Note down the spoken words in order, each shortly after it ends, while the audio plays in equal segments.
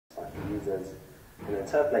users. I'm going to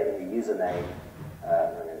interpolate in the username,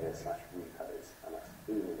 and I'm going to go /repos, and that's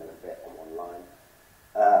even going to fit on one line.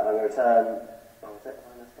 And I'm going to return, oh, is it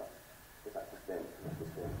the line stuff? Is that just bin? That's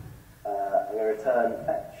just bin. I'm going to return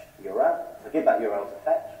fetch URL. So give that URL to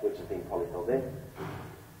fetch, which has been polyfilled in.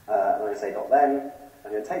 I'm going to say .then.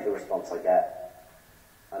 I'm going to take the response I get,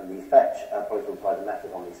 and the fetch polyfill provides a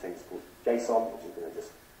method on these things called JSON, which is going to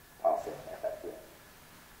just pass it effectively.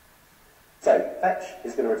 So fetch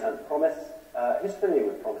is going to return the promise. Who's familiar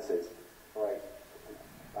with promises? Sorry,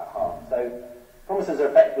 that hard. So promises are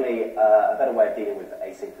effectively a better way of dealing with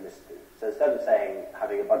asynchronicity. So instead of saying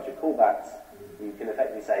having a bunch of callbacks, you can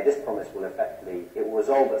effectively say this promise will effectively, it will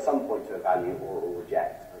resolve at some point to a value or it will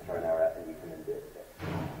reject and throw an error, and you can then do it again.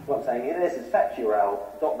 So what I'm saying here, this is fetch URL.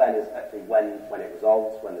 .then is effectively when it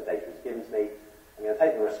resolves, when the data is given to me. I'm going to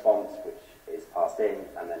take the response, which is passed in,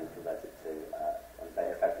 and then convert it to, and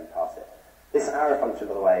effectively pass it. This arrow function,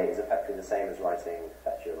 by the way, is effectively the same as writing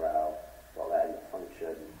fetch URL, .then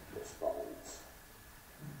function, response,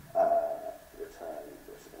 return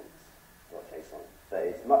response, .json. So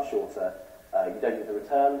it's much shorter. You don't need the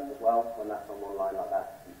return as well. When that's on one line like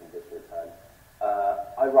that, you can just return.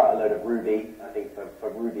 I write a load of Ruby. I think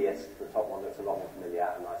for Rubyists, the top one looks a lot more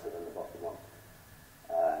familiar and nicer than the bottom one.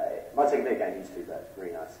 It might take a bit of getting used to, but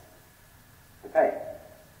really nice. Okay.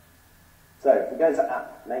 So if we go to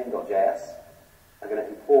app main.js, I'm going to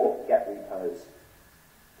import get repos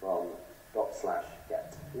from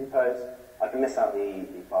 /get repos. I can miss out the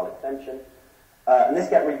file extension. And this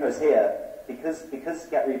get repos here, because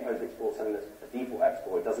get repos exports something that's a default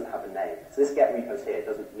export, it doesn't have a name. So this get repos here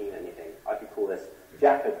doesn't mean anything. I could call this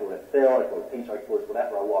Jack, I could call it Phil, I could call it Peter, I could call it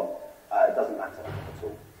whatever I want. It doesn't matter at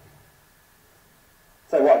all.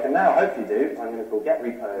 So what I can now hopefully do is I'm going to call get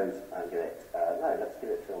repos and give it, no, let's give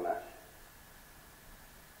it Phil Nash.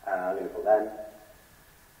 And I'm going to call then.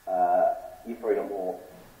 You've probably got more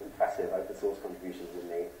impressive open source contributions than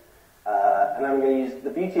me. And I'm going to use the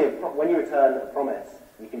beauty of when you return a promise,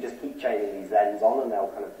 you can just keep chaining these thens on and they'll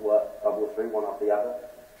kind of work, bubble through one after the other.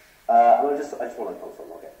 And I just want to console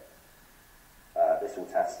log it. This will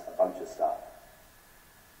test a bunch of stuff.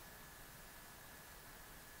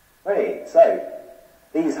 Great, so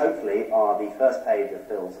these hopefully are the first page of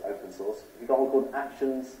Phil's open source. We've got one called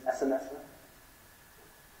Actions SMS.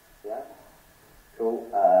 Yeah? Cool.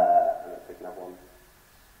 I'm going to pick another one.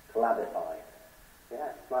 Collabify.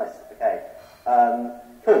 Yeah, nice. Okay.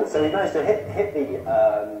 Cool. So we managed to hit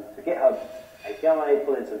the GitHub API,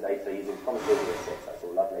 pull in some data using promises Es6. That's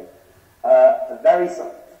all lovely. A very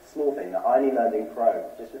small thing that I only learned in Chrome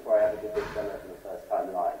just before I ever did this demo for the first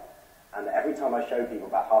time live. And every time I show people,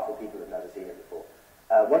 about half the people have never seen it before.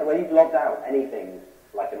 When you've logged out anything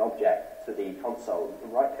like an object to the console, you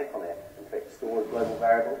can right-click on it and click Store as Global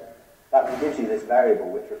Variable. That gives you this variable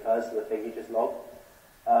which refers to the thing you just logged.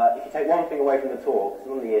 If you take one thing away from the talk, it's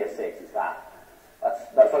on the Es6, it's that.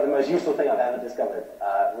 That's like the most useful thing I've ever discovered.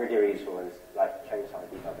 Really, really useful, and it's like changed how I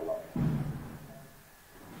debug a lot.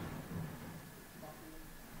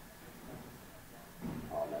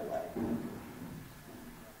 Oh, no way.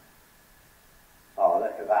 Oh,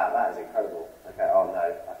 look at that. That is incredible. Okay, oh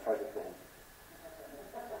no, I froze it in.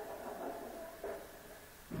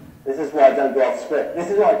 This is why I don't go off script. This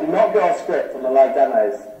is why I do not go off script on the live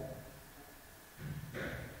demos.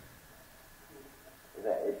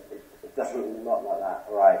 It doesn't not like that.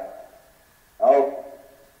 Right. Oh.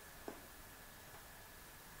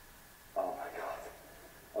 Oh my god.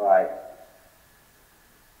 Alright.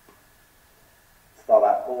 Start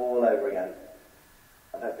that all over again.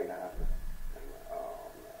 I don't think I have to.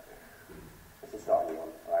 Oh no. Let's just start a new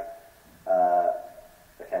one. Alright.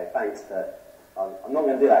 Okay, thanks, but I'm not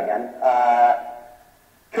going to do that again.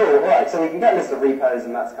 Cool, alright, so we can get a list of repos,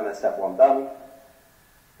 and that's kind of step one done.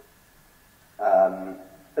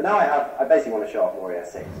 But now I basically want to show off more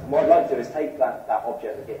Es6. And what I'd like to do is take that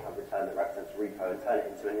object that GitHub returned that represents a repo and turn it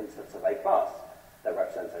into an instance of a class that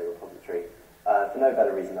represents a repository. For no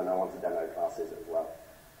better reason than I want to demo classes as well.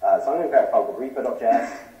 So I'm going to create a file called repo.js.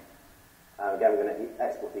 Again, we're going to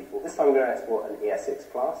export default. This time we're going to export an Es6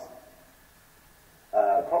 class.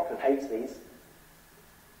 Crockford hates these.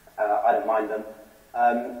 I don't mind them.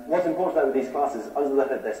 What's important though with these classes, under the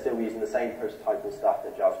hood, they're still using the same prototypal stuff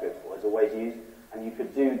that Javascript has always used, and you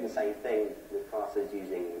could do the same thing with classes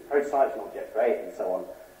using prototypes and object-create and so on,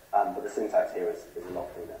 but the syntax here is a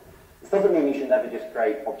lot cleaner. This doesn't mean you should never just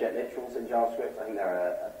create object literals in JavaScript. I think there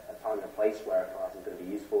are a time and a place where a class is going to be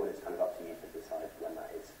useful, and it's kind of up to you to decide when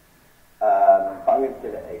that is. But I'm going to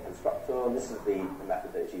give it a constructor, and this is the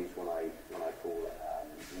method that is used when I call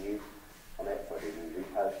new on it, so I do new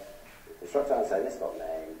repo. Constructor and say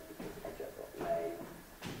this.name equals object.name.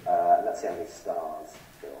 Let's see how many stars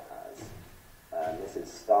Bill has. This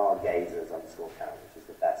is stargazers underscore count, which is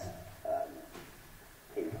the best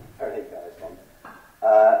key. Very guys one.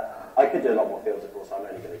 I could do a lot more fields, of course. I'm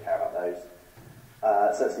only going to care about those.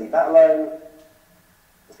 So let's leave that alone.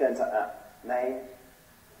 Let's go into app name.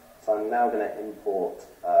 So I'm now going to import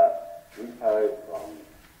repo from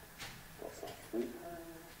 .repo.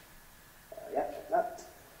 Yeah, like that.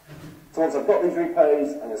 So once I've got these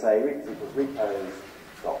repos, I'm going to say repos equals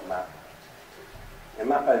repos.map. And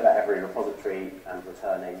map over every repository and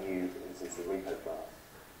return a new instance of repo class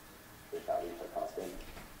with that repo passed in.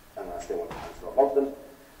 And I still want to cancel a log them.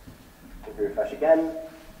 If we refresh again,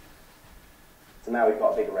 so now we've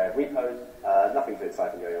got a big array of repos. Nothing too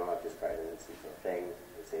exciting going on. I've just created an instance of a thing.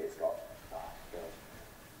 You see it's got.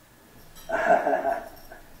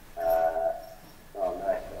 Oh no,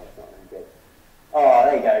 that's not really good. Oh,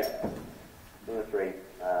 there you go. Number 3.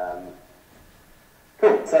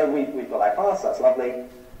 Cool. So we've got that class. That's lovely.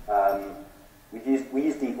 We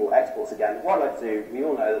use default exports again. What I'd like to do, we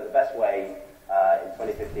all know that the best way in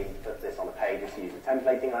 2015 to put this on a page is to use a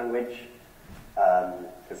templating language,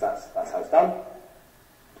 because that's how it's done.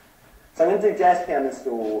 So I'm going to do Jspm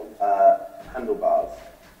install handlebars.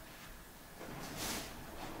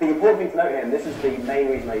 The important thing to note here, and this is the main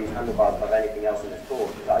reason I use handlebars above anything else in this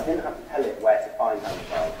course, is that I didn't have to tell it where to find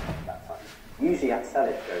handlebars at that time. Usually you have to tell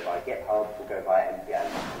it to go via GitHub or go via npm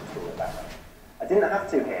and install it that way. I didn't have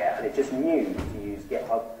to here, and it just knew to use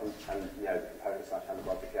GitHub and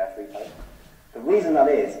component/handlebars.js repo. The reason that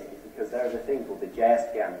is because there is a thing called the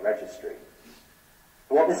Jspm registry.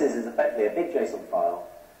 So what this is effectively a big JSON file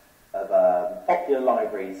of popular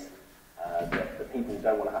libraries that people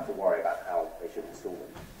don't want to have to worry about how they should install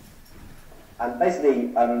them. And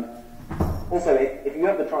basically, also, if you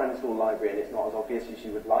ever try and install a library and it's not as obvious as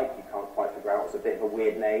you would like, you can't quite figure out, it's a bit of a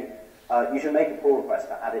weird name, you should make a pull request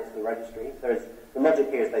to add it to the registry. The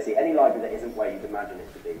logic here is basically any library that isn't where you'd imagine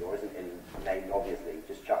it to be, or isn't named obviously,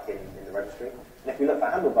 just chuck in the registry. And if we look for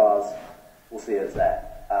handlebars, we'll see that it's there.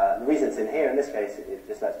 The reason it's in here, in this case, it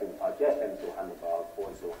just lets people type jspm install handlebars or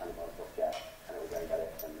install handlebars.js, and it will go and get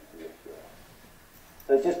it from the URL.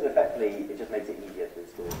 So it's just effectively, it just makes it easier to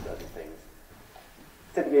install certain things.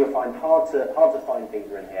 Typically you'll find hard to find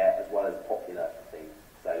things are in here, as well as popular things.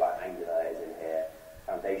 So like Angular is in here,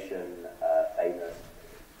 Foundation, Famous, a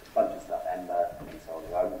bunch of stuff, Ember, and so on.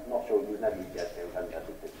 I'm not sure, you would never use Jspm, I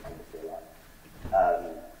think it's Ember still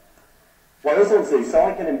alive. What I also want to do, so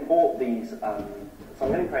I can import these, so I'm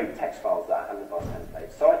going to create text files that are handlebars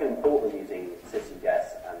templates. So I can import them using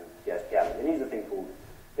systemjs and Jspm. I'm going to use a thing called,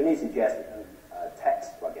 I'm going to use the Jspm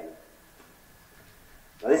text plugin.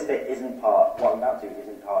 Now this bit isn't part, what I'm about to do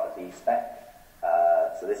isn't part of the spec.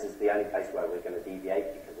 So this is the only place where we're going to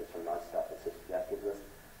deviate because of some nice stuff that systemjs gives us.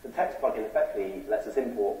 The text plugin effectively lets us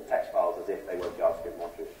import text files as if they were JavaScript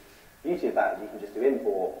modules. The beauty of that is you can just do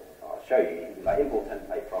import, I'll show you, you can do like import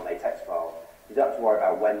template from a text file. You don't have to worry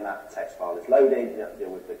about when that text file is loaded, you don't have to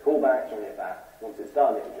deal with the callbacks or any of that. Once it's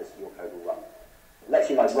done, it will just, your code will run. It lets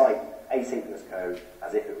you like write asynchronous code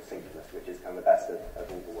as if it was synchronous, which is kind of the best of all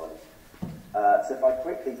the worlds. So if I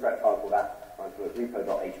quickly create a file called that, I'm going to put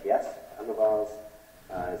repo.hbs, handlebars,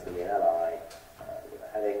 it's going to be an li with a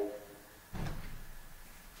heading,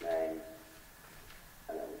 name,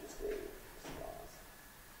 and then we'll just do stars.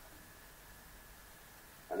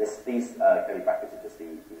 And these curly brackets are just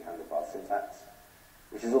the handlebar syntax,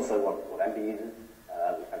 which is also what Ember uses.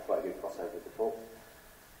 We've had quite a good crossover before.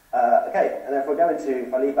 Okay, and then if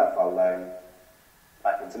I leave that file alone,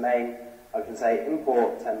 back into main, I can say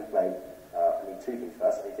import template. I need two things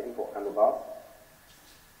first. I need to import handlebars,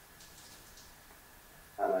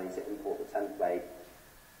 and I need to import the template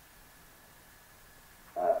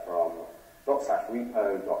from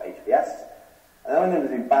 /repo.hbs, and then I'm going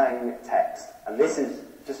to do bang text. And this is,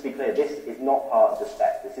 just to be clear, this is not part of the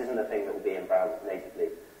spec. This isn't a thing that will be in browsers natively.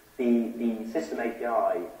 The system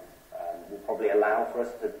API will probably allow for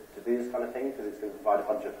us to do this kind of thing because it's going to provide a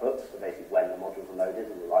bunch of hooks for basically when the modules are loaded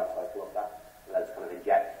and the life cycle of that. Let's kind of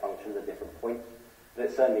inject functions at different points. But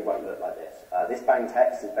it certainly won't look like this. This bang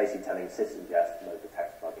text is basically telling systemjs to load the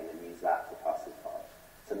text plugin and use that to pass this file.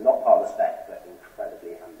 So not part of the spec, but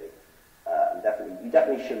incredibly handy. And you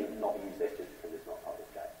definitely shouldn't not use this just because it's not part of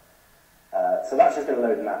the spec. So that's just going to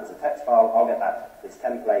load in that as a text file. I'll get this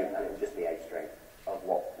template, and it will just be a string of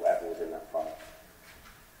whatever was in that file.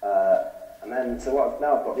 And then, so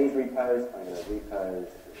now I've got these repos. I'm going to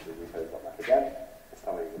repos.map again. This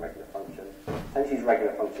time I use a regular function. I tend to use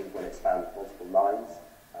regular functions when it spans multiple lines.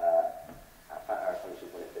 Fat arrow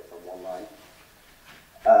functions when it fits on one line.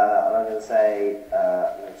 And I'm going to say,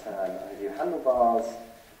 I'm going to do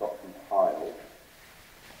handlebars.compile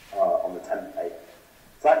on the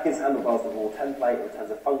that gives handlebars the raw template. It returns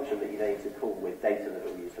a function that you need to call with data that it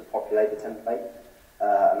will use to populate the template.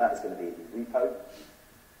 And that's going to be the repo.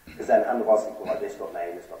 Because then handlebars can call like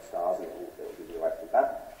this.name, this.stars, and it will give you the right thing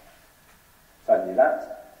back. So I can do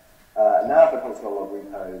that. Now for console log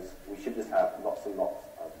repos, we should just have lots and lots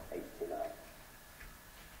of HTML.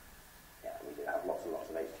 Yeah, we do have lots and lots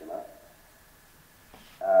of HTML.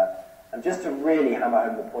 And just to really hammer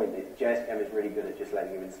home the point that Jspm is really good at just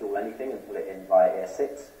letting you install anything and put it in via Es6.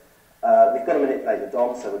 We've got to manipulate the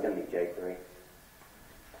DOM, so we're going to need jQuery.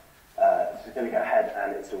 So we're going to go ahead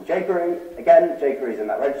and install jQuery. Again, jQuery is in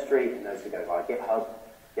that registry. It knows to go via GitHub.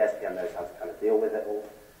 Jspm knows how to kind of deal with it all.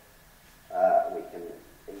 We can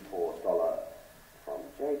import $, from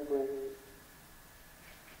jQuery.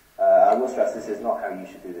 I will stress this is not how you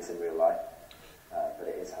should do this in real life, but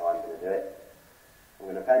it is how I'm going to do it. I'm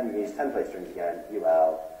going to append use template strings again,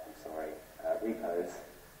 repos,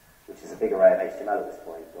 which is a big array of HTML at this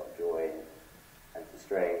point, .join, empty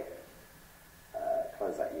string,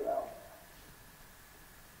 close that UL.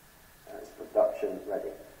 And it's production ready.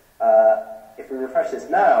 If we refresh this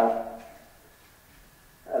now,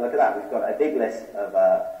 look at that, we've got a big list of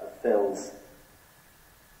fills.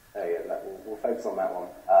 There you go, we'll focus on that one.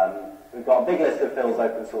 We've got a big list of fills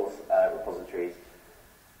open source repositories.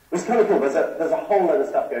 Which is kind of cool. There's a whole load of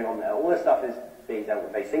stuff going on there. All this stuff is being dealt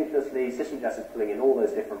with asynchronously. Systemjs is pulling in all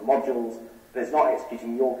those different modules, but it's not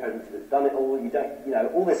executing your code until it's done it all. You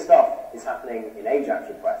don't, all this stuff is happening in AJAX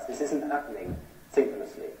requests. This isn't happening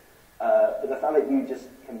synchronously. But the fact that you just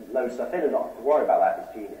can load stuff in and not have to worry about that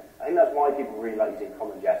is genius. I think that's why people really like using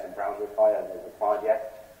CommonJS and Browserify over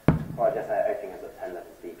required.js. Required.js, everything has 10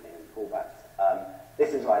 levels deepening and callbacks.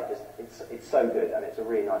 This is like just, it's so good, and it's a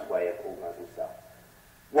really nice way of organizing stuff.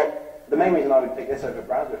 The main reason I would pick this over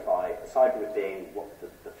Browserify, aside from it being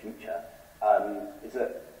the future, is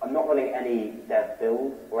that I'm not running any dev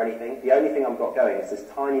build or anything. The only thing I've got going is this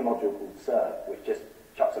tiny module called serve, which just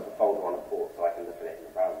chucks up a folder on a port so I can look at it in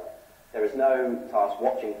the browser. There is no task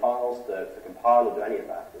watching files to compile or do any of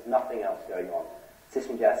that. There's nothing else going on.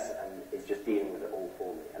 Systemjs is just dealing with it all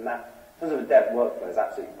for me. And that, in terms of a dev workflow, is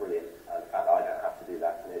absolutely brilliant. The fact that I don't have to do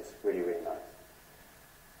that, and it's really, really nice.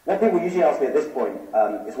 What people usually ask me at this point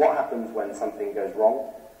is what happens when something goes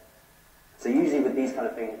wrong. So usually with these kind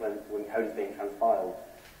of things, when code is being transpiled,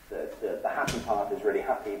 the happy part is really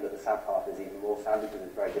happy, but the sad part is even more sad because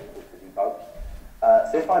it's very difficult to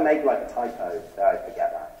debug. So if I make like a typo, say I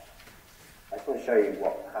forget that, I just want to show you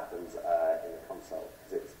what happens in the console,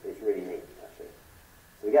 because it's really neat, actually.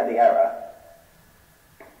 So we get the error,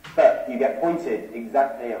 but you get pointed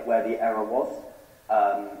exactly at where the error was.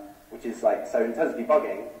 Which is like, so in terms of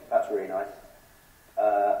debugging, that's really nice.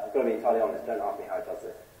 I've got to be entirely honest, don't ask me how it does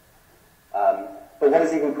this. But what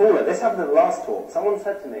is even cooler, this happened at the last talk. Someone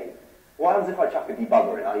said to me, what happens if I chuck a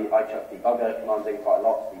debugger in? I chuck debugger commands in quite a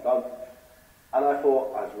lot to debug. And I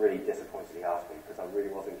thought, I was really disappointed he asked me, because I really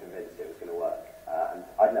wasn't convinced it was going to work. And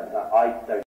I'd never done, I don't